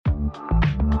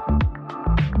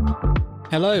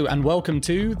Hello and welcome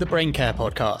to the Brain Care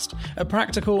Podcast, a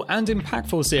practical and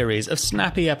impactful series of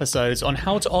snappy episodes on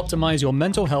how to optimize your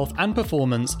mental health and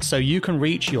performance so you can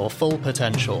reach your full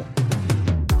potential.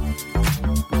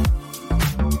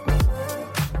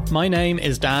 My name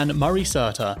is Dan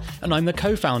Murray-Serter, and I'm the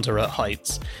co-founder at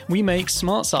Heights. We make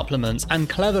smart supplements and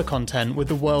clever content with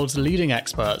the world's leading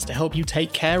experts to help you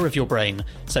take care of your brain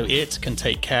so it can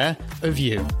take care of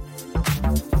you.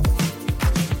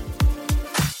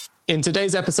 In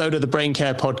today's episode of the Brain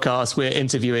Care Podcast, we're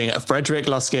interviewing Fredrik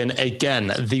Luskin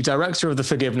again, the director of the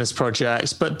Forgiveness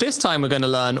Project. But this time we're going to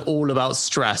learn all about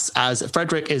stress, as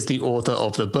Fredrik is the author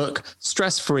of the book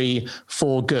Stress-Free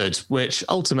for Good, which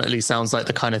ultimately sounds like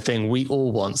the kind of thing we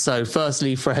all want. So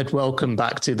firstly, Fred, welcome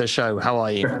back to the show. How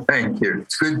are you? Thank you.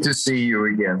 It's good to see you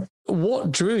again.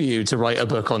 What drew you to write a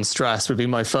book on stress would be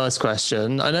my first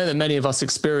question. I know that many of us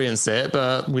experience it,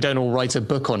 but we don't all write a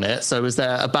book on it. So is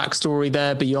there a backstory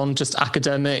there beyond just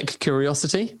academic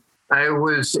curiosity? I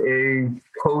was a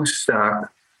postdoc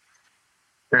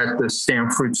at the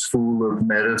Stanford School of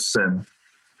Medicine,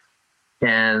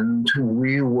 and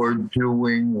we were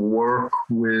doing work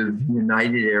with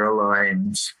United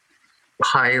Airlines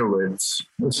pilots,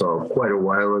 so quite a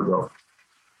while ago,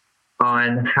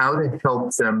 on how to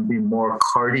help them be more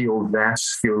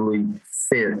cardiovascularly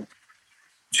fit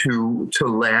to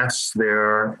last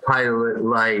their pilot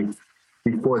life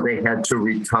before they had to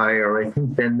retire. I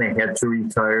think then they had to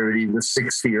retire at either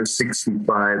 60 or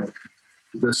 65.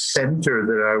 The center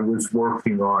that I was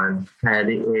working on had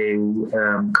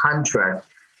a contract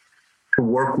to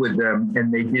work with them,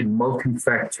 and they did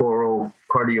multifactorial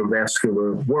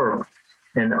cardiovascular work.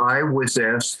 And I was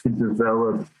asked to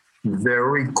develop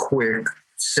very quick,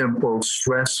 simple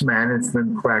stress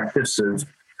management practices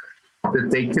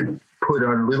that they could put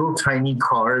on little tiny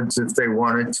cards if they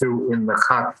wanted to in the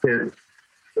cockpit,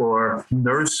 or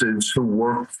nurses who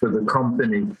worked for the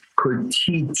company could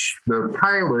teach the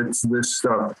pilots this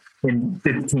stuff in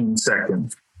 15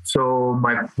 seconds. So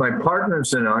my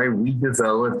partners and I, we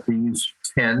developed these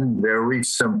 10 very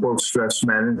simple stress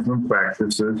management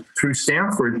practices through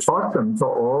Stanford, taught them to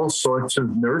all sorts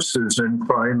of nurses in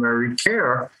primary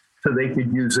care so they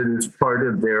could use it as part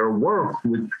of their work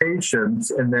with patients.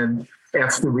 And then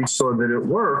after we saw that it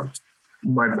worked,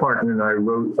 my partner and I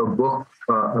wrote a book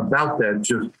about that,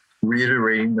 just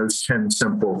reiterating those 10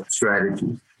 simple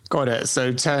strategies. Got it.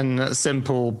 So 10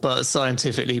 simple but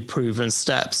scientifically proven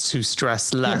steps to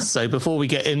stress less. Yeah. So before we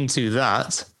get into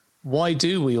that, why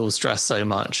do we all stress so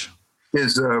much?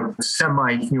 There's a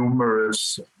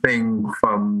semi-humorous thing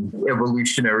from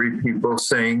evolutionary people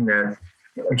saying that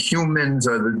humans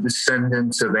are the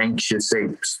descendants of anxious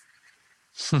apes.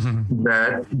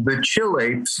 That the chill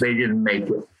apes, they didn't make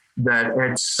it. That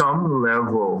at some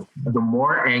level, the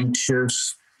more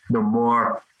anxious, the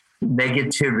more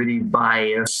negativity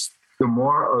bias, the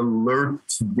more alert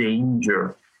to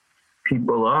danger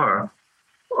people are.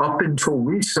 Up until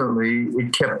recently,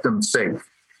 it kept them safe.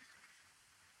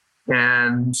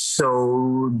 And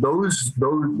so those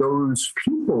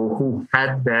people who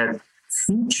had that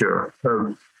feature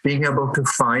of being able to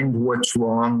find what's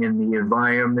wrong in the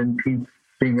environment,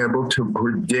 being able to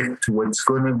predict what's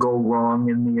going to go wrong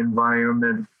in the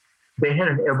environment, they had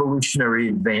an evolutionary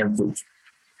advantage.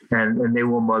 And they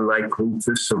were more likely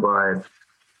to survive.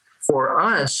 For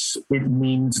us, it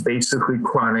means basically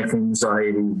chronic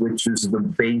anxiety, which is the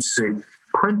basic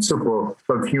principle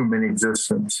of human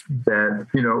existence. That,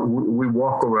 we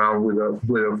walk around with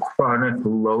a chronic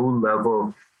low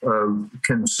level of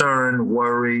concern,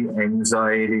 worry,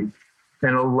 anxiety.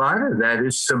 And a lot of that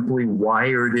is simply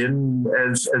wired in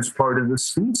as part of the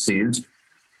species.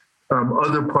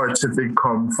 Other parts of it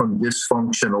come from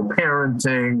dysfunctional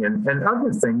parenting and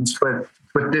other things, but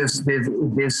there's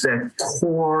that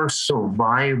core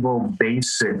survival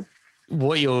basic.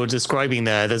 What you're describing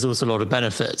there's also a lot of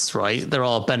benefits, right? There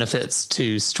are benefits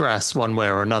to stress one way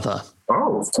or another.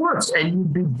 Oh, of course. And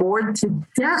you'd be bored to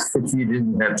death if you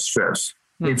didn't have stress.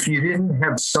 If you didn't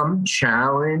have some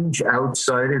challenge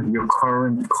outside of your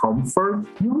current comfort,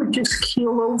 you would just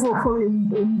keel over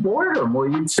in boredom, or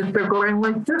you'd sit there going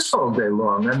like this all day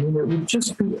long. I mean, it would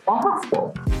just be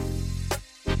awful.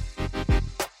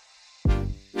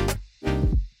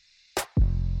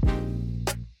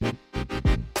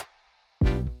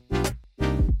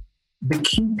 The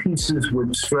key pieces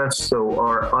with stress, though,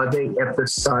 are they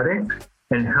episodic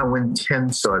and how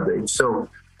intense are they? So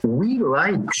we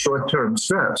like short-term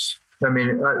stress. I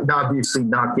mean, obviously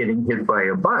not getting hit by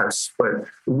a bus, but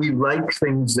we like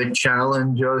things that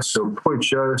challenge us or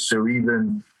push us or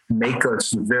even make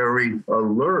us very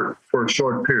alert for a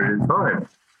short period of time.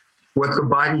 What the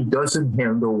body doesn't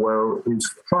handle well is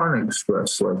chronic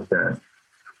stress like that.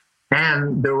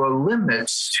 And there are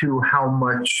limits to how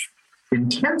much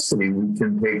intensity we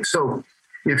can take. So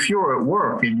if you're at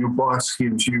work and your boss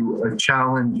gives you a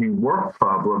challenging work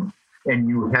problem and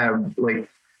you have like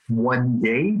one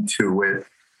day to it,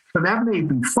 so that may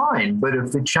be fine. But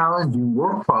if the challenging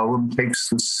work problem takes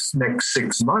the next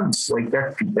 6 months, like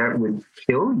that would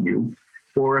kill you.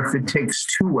 Or if it takes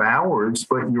 2 hours,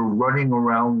 but you're running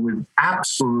around with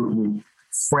absolutely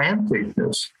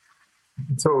franticness.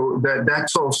 So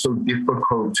that's also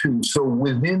difficult too. So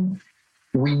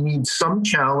we need some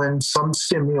challenge, some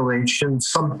stimulation,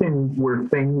 something where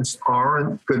things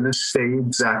aren't going to stay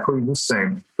exactly the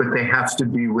same, but they have to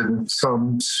be within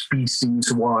some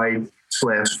species-wide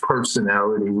 /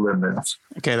 personality limits.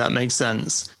 Okay, that makes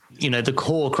sense. The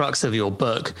core crux of your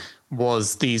book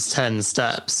was these 10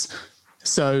 steps.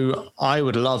 So I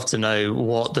would love to know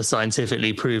what the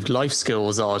scientifically proved life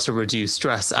skills are to reduce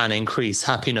stress and increase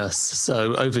happiness.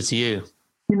 So over to you.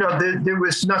 There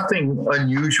was nothing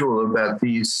unusual about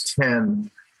these 10.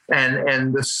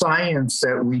 And the science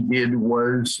that we did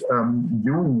was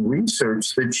doing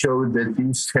research that showed that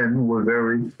these 10 were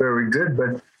very, very good.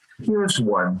 But here's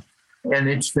one. And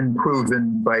it's been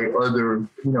proven by other,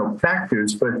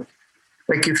 factors. But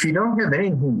like if you don't have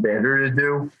anything better to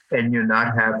do and you're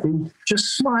not happy,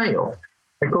 just smile,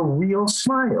 like a real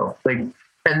smile. And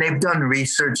they've done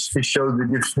research to show the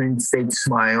difference between fake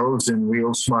smiles and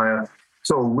real smile.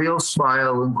 So a real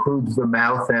smile includes the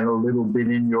mouth and a little bit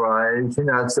in your eyes,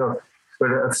 but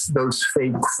those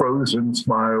fake frozen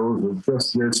smiles are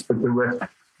just this, but the rest.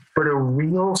 But a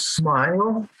real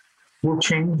smile will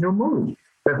change your mood.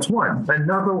 That's one.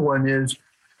 Another one is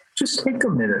just take a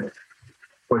minute.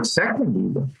 Or a second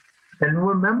even, and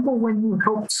remember when you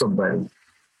helped somebody.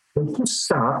 And just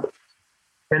stop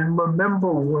and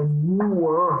remember when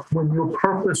your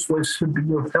purpose was to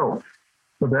be of help.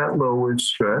 So that lowers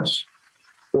stress.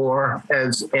 Or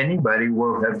as anybody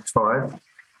will have taught,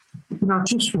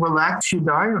 just relax your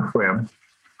diaphragm.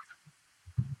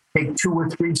 Take 2 or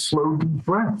 3 slow deep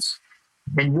breaths,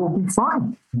 and you'll be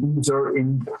fine. These are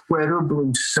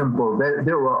incredibly simple.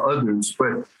 There are others,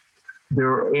 but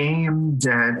they're aimed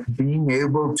at being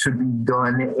able to be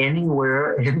done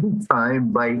anywhere,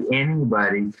 anytime, by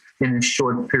anybody in a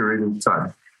short period of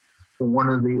time. One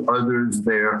of the others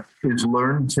there is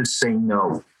learn to say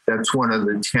no. That's one of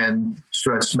the 10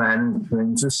 stress management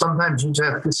things, is sometimes you just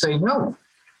have to say no.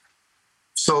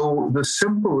 So the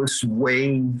simplest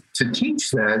way to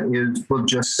teach that is, well,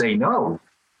 just say no.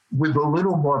 With a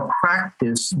little more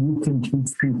practice, you can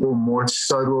teach people more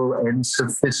subtle and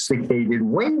sophisticated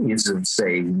ways of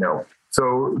saying no.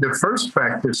 So the first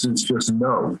practice is just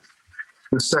no.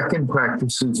 The second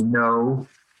practice is no.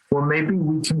 Well, maybe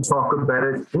we can talk about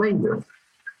it later.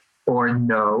 Or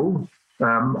no,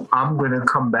 I'm going to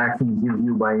come back and give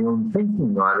you my own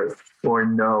thinking on it. Or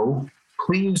no,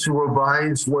 please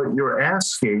revise what you're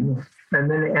asking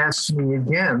and then ask me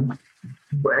again.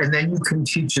 And then you can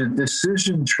teach a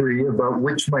decision tree about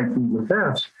which might be the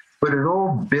best. But it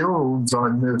all builds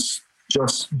on this,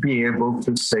 just be able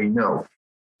to say no.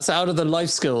 So out of the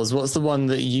life skills, what's the one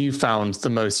that you found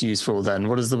the most useful then?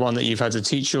 What is the one that you've had to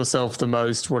teach yourself the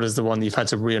most? What is the one that you've had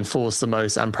to reinforce the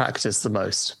most and practice the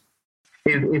most?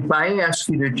 If I ask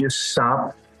you to just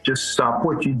stop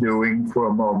what you're doing for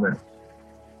a moment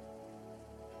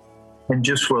and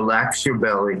just relax your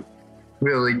belly.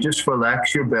 Really, just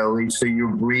relax your belly so your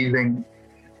breathing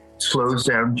slows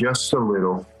down just a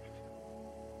little.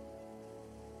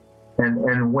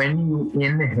 And when you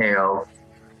inhale,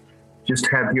 just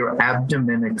have your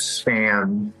abdomen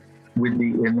expand with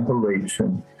the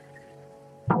inhalation.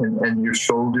 And your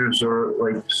shoulders are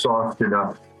like soft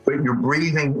enough. But you're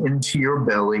breathing into your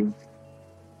belly.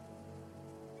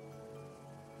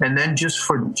 And then just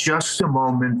for just a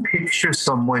moment, picture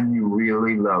someone you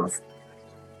really love.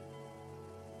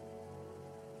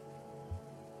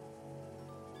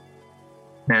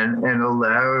 And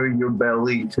allow your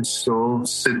belly to still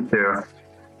sit there.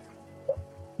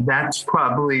 That's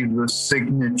probably the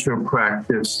signature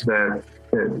practice that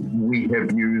we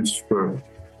have used for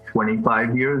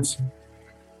 25 years,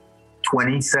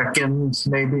 20 seconds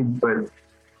maybe, but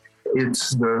it's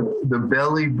the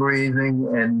belly breathing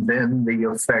and then the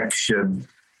affection.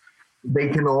 They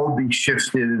can all be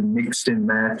shifted and mixed and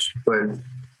matched, but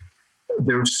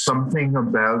there's something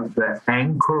about the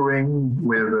anchoring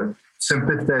where the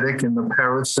sympathetic and the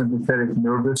parasympathetic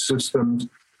nervous systems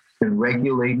can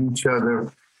regulate each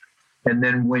other. And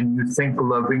then when you think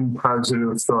loving,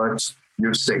 positive thoughts,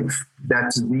 you're safe.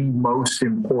 That's the most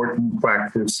important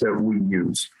practice that we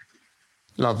use.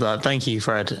 Love that. Thank you,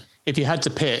 Fred. if you had to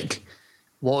pick,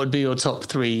 what would be your top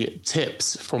 3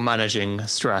 tips for managing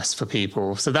stress for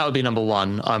people? So that would be number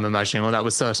 1, I'm imagining, or that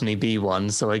would certainly be 1.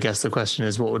 So I guess the question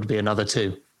is, what would be another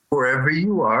 2? Wherever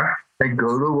you are, like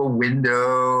go to a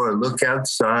window or look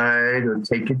outside or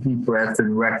take a deep breath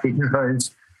and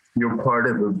recognize you're part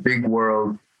of a big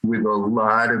world with a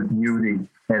lot of beauty,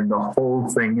 and the whole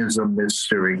thing is a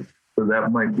mystery. So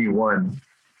that might be 1.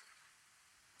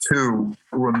 2,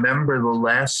 remember the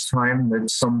last time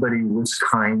that somebody was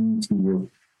kind to you.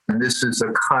 And this is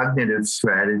a cognitive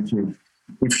strategy.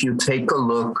 If you take a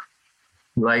look,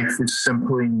 life is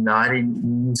simply not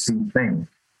an easy thing.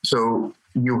 So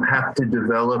you have to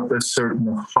develop a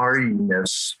certain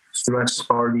hardiness, stress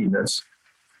hardiness,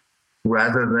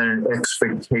 rather than an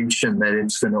expectation that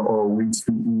it's going to always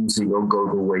be easy or go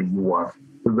the way you want.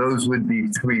 So those would be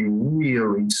 3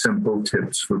 really simple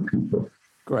tips for people.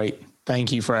 Great.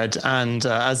 Thank you, Fred. And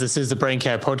as this is the Brain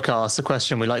Care podcast, a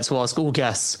question we like to ask all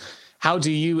guests: how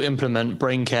do you implement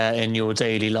brain care in your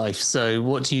daily life? So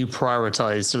what do you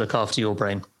prioritize to look after your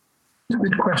brain?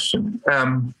 Good question.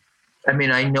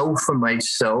 I know for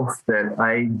myself that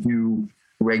I do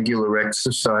regular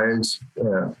exercise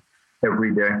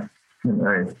every day.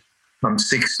 And I'm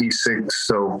 66,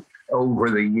 so over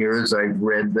the years, I've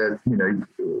read that,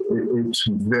 it's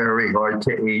very hard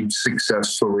to age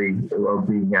successfully while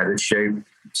being out of shape.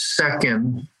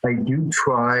 Second, I do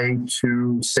try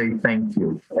to say thank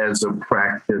you as a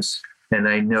practice. And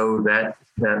I know that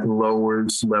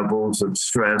lowers levels of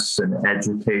stress and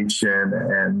agitation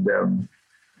and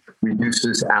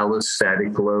reduces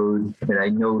allostatic load. And I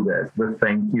know that, but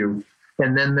thank you.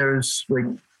 And then there's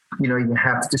you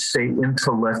have to stay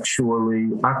intellectually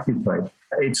occupied.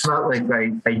 It's not like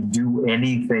I do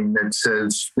anything that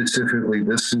says specifically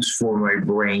this is for my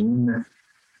brain,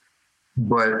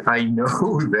 but I know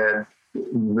that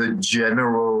the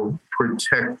general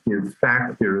protective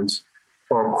factors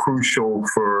are crucial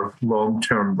for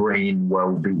long-term brain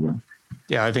well-being.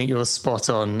 Yeah, I think you're spot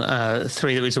on.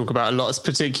 3 that we talk about a lot,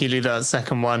 particularly that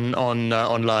second one on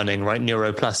learning, right?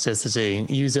 Neuroplasticity,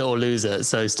 use it or lose it.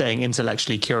 So staying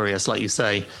intellectually curious, like you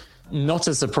say. Not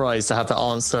a surprise to have the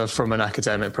answer from an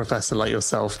academic professor like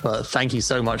yourself, but thank you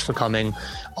so much for coming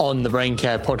on the Brain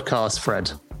Care podcast,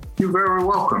 Fred. You're very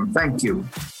welcome. Thank you.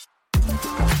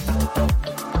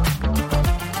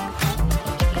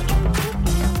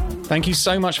 Thank you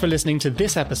so much for listening to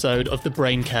this episode of the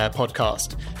Brain Care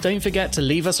podcast. Don't forget to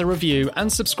leave us a review and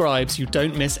subscribe so you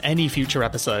don't miss any future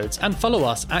episodes, and follow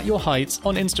us at Your Heights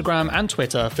on Instagram and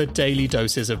Twitter for daily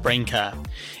doses of brain care.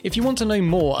 If you want to know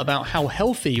more about how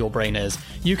healthy your brain is,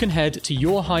 you can head to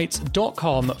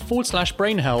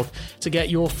yourheights.com/brain health to get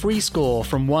your free score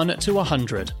from 1 to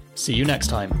 100. See you next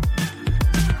time.